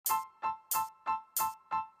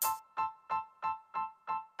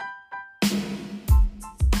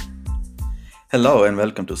Hello and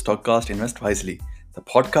welcome to Stockcast Invest Wisely, the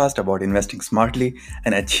podcast about investing smartly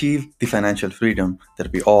and achieve the financial freedom that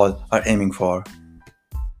we all are aiming for.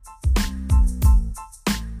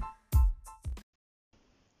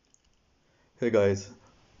 Hey guys,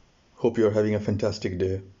 hope you're having a fantastic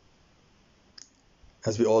day.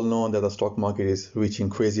 As we all know that the stock market is reaching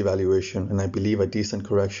crazy valuation and I believe a decent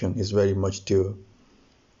correction is very much due.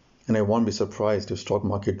 And I won't be surprised if stock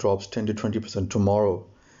market drops 10 to 20% tomorrow.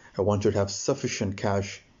 I want you to have sufficient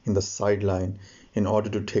cash in the sideline in order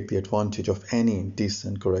to take the advantage of any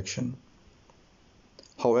decent correction.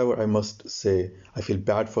 However, I must say I feel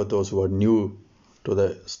bad for those who are new to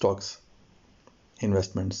the stocks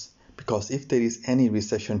investments because if there is any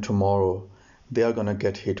recession tomorrow, they are going to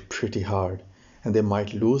get hit pretty hard and they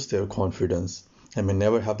might lose their confidence and may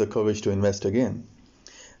never have the courage to invest again.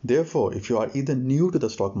 Therefore, if you are either new to the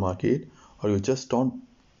stock market or if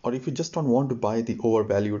you just don't want to buy the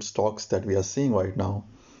overvalued stocks that we are seeing right now,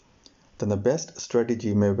 then the best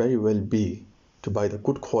strategy may very well be to buy the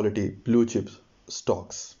good quality blue chip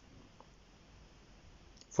stocks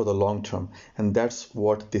for the long term. And that's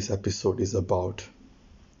what this episode is about.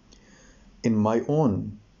 In my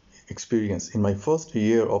own experience, in my first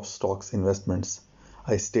year of stocks investments,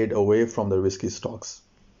 I stayed away from the risky stocks.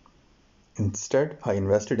 Instead, I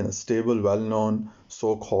invested in a stable, well-known,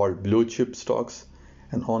 so-called blue chip stocks,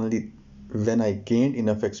 and only when I gained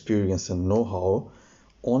enough experience and know-how,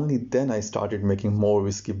 only then I started making more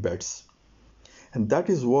risky bets. And that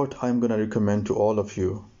is what I'm going to recommend to all of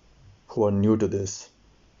you who are new to this.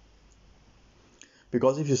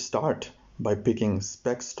 Because if you start by picking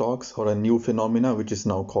spec stocks or a new phenomena which is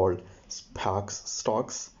now called SPACs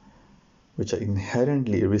stocks, which are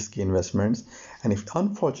inherently risky investments, and if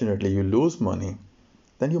unfortunately you lose money,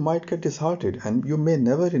 then you might get disheartened and you may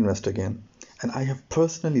never invest again. And I have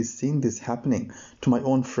personally seen this happening to my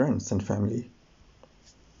own friends and family.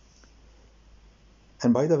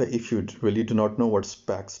 And by the way, if you really do not know what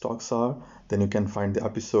SPAC stocks are, then you can find the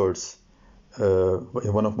episodes,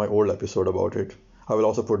 one of my old episodes about it. I will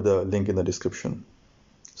also put the link in the description.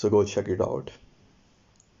 So go check it out.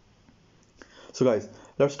 So guys,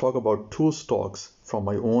 let's talk about two stocks from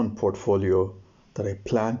my own portfolio that I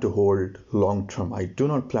plan to hold long term. I do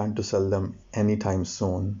not plan to sell them anytime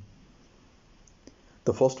soon.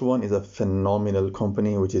 The first one is a phenomenal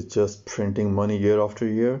company which is just printing money year after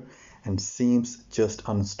year and seems just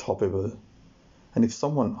unstoppable. And if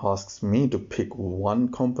someone asks me to pick one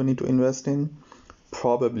company to invest in,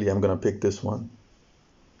 probably I'm going to pick this one.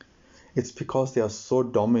 It's because they are so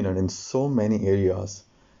dominant in so many areas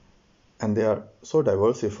and they are so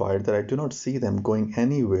diversified that I do not see them going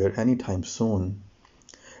anywhere anytime soon.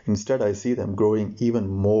 Instead, I see them growing even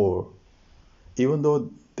more. Even though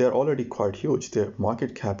they're already quite huge, their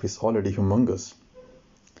market cap is already humongous.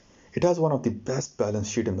 It has one of the best balance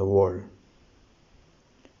sheet in the world.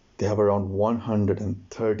 They have around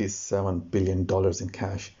 $137 billion in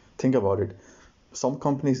cash. Think about it. Some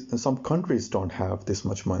countries don't have this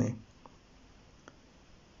much money.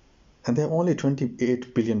 And they have only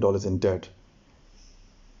 $28 billion in debt.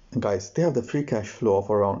 And guys, they have the free cash flow of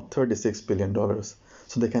around $36 billion.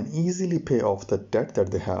 So they can easily pay off the debt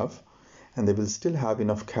that they have, and they will still have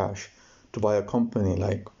enough cash to buy a company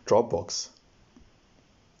like Dropbox.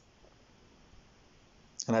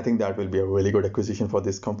 And I think that will be a really good acquisition for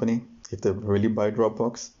this company if they really buy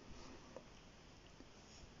Dropbox.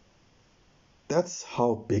 That's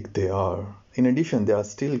how big they are. In addition, they are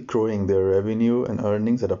still growing their revenue and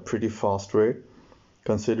earnings at a pretty fast rate,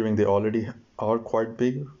 considering they already are quite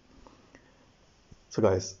big. So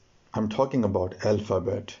guys, I'm talking about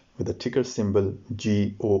Alphabet with the ticker symbol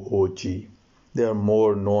GOOG. They are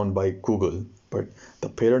more known by Google, but the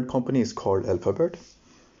parent company is called Alphabet.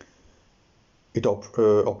 It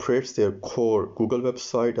operates their core Google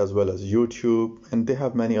website as well as YouTube, and they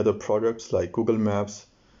have many other products like Google Maps,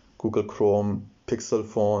 Google Chrome, Pixel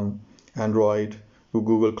phone, Android,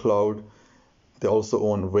 Google Cloud. They also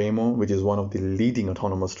own Waymo, which is one of the leading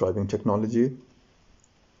autonomous driving technology.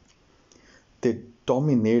 They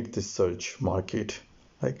dominate the search market.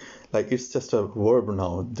 Like it's just a verb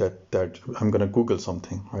now that I'm gonna Google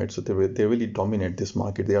something, right? So they really dominate this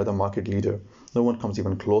market. They are the market leader. No one comes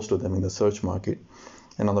even close to them in the search market.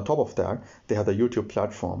 And on the top of that, they have the YouTube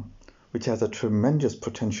platform, which has a tremendous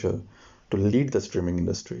potential to lead the streaming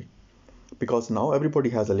industry. Because now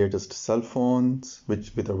everybody has the latest cell phones,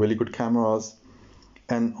 which with a really good cameras.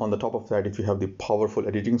 And on the top of that, if you have the powerful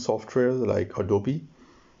editing software like Adobe,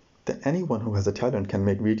 then anyone who has a talent can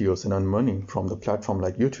make videos and earn money from the platform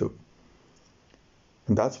like YouTube.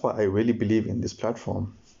 And that's why I really believe in this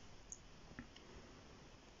platform.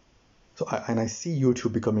 And I see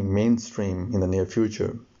YouTube becoming mainstream in the near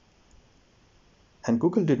future. And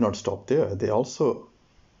Google did not stop there. They also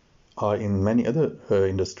are in many other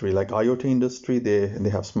industry, like IoT industry. They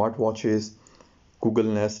have smartwatches, Google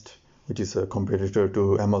Nest, which is a competitor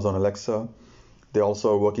to Amazon Alexa. They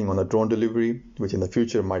also are working on a drone delivery, which in the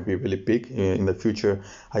future might be really big. In the future,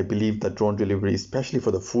 I believe that drone delivery, especially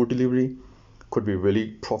for the food delivery, could be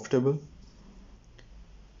really profitable.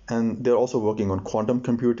 And they're also working on quantum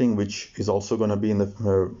computing, which is also going to be in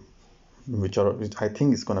the which I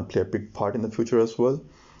think is going to play a big part in the future as well.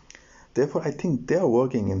 Therefore, I think they are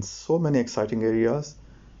working in so many exciting areas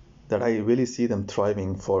that I really see them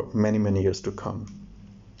thriving for many, many years to come.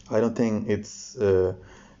 I don't think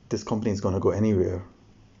this company is going to go anywhere.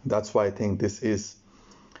 That's why I think this is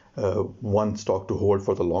one stock to hold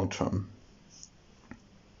for the long term.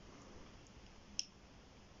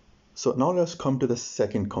 So now let's come to the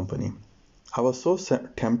second company. I was so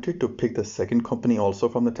tempted to pick the second company also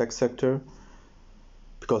from the tech sector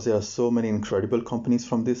because there are so many incredible companies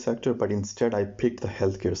from this sector, but instead I picked the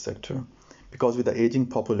healthcare sector because with the aging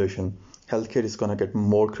population, healthcare is going to get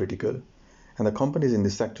more critical, and the companies in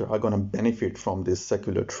this sector are going to benefit from this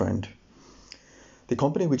secular trend. The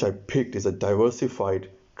company which I picked is a diversified,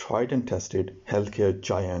 tried and tested healthcare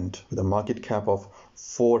giant with a market cap of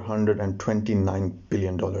 $429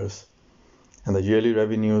 billion and the yearly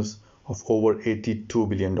revenues of over $82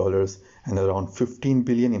 billion and around $15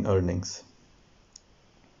 billion in earnings.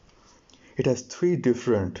 It has three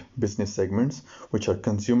different business segments, which are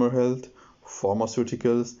consumer health,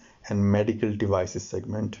 pharmaceuticals, and medical devices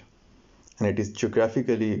segment. And it is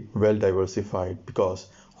geographically well diversified because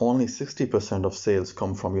only 60% of sales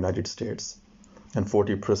come from United States and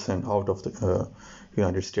 40% out of the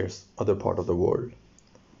United States, other part of the world.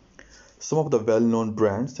 Some of the well-known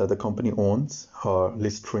brands that the company owns are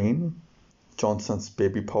Listerine, Johnson's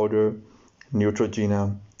Baby Powder,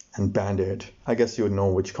 Neutrogena, and Band-Aid. I guess you know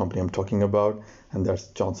which company I'm talking about, and that's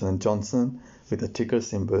Johnson & Johnson with the ticker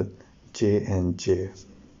symbol J&J.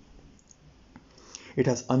 It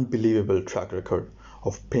has unbelievable track record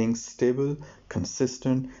of paying stable,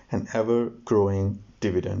 consistent, and ever-growing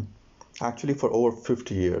dividend. Actually, for over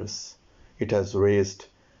 50 years, it has raised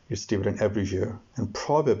its dividend every year, and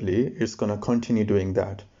probably it's going to continue doing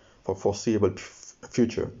that for foreseeable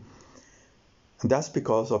future. And that's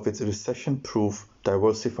because of its recession-proof,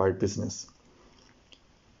 diversified business.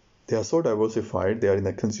 They are so diversified, they are in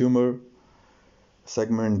the consumer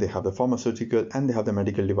segment, they have the pharmaceutical, and they have the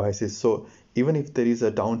medical devices. So even if there is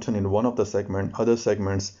a downturn in one of the segments, other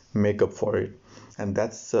segments make up for it. And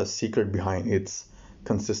that's the secret behind its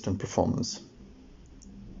consistent performance.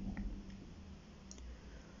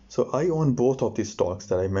 So I own both of these stocks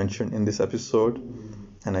that I mentioned in this episode,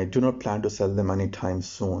 and I do not plan to sell them anytime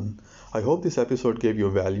soon. I hope this episode gave you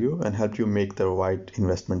value and helped you make the right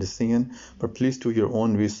investment decision, but please do your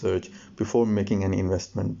own research before making any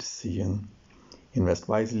investment decision. Invest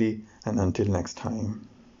wisely, and until next time.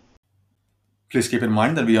 Please keep in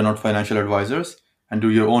mind that we are not financial advisors and do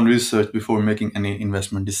your own research before making any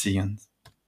investment decisions.